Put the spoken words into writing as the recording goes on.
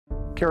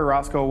Kerrie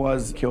Orozco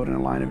was killed in the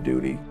line of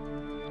duty.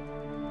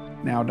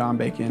 Now Don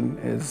Bacon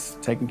is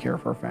taking care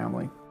of her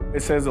family.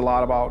 It says a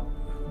lot about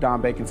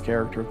Don Bacon's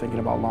character, thinking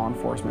about law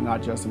enforcement,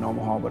 not just in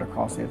Omaha, but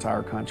across the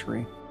entire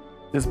country.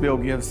 This bill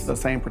gives the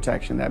same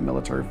protection that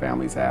military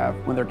families have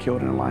when they're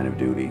killed in the line of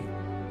duty.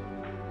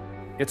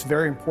 It's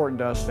very important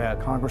to us that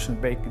Congressman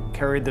Bacon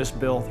carried this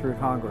bill through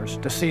Congress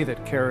to see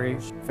that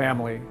Kerrie's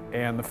family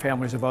and the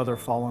families of other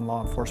fallen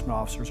law enforcement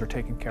officers are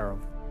taken care of.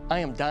 I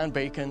am Don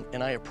Bacon,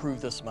 and I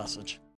approve this message.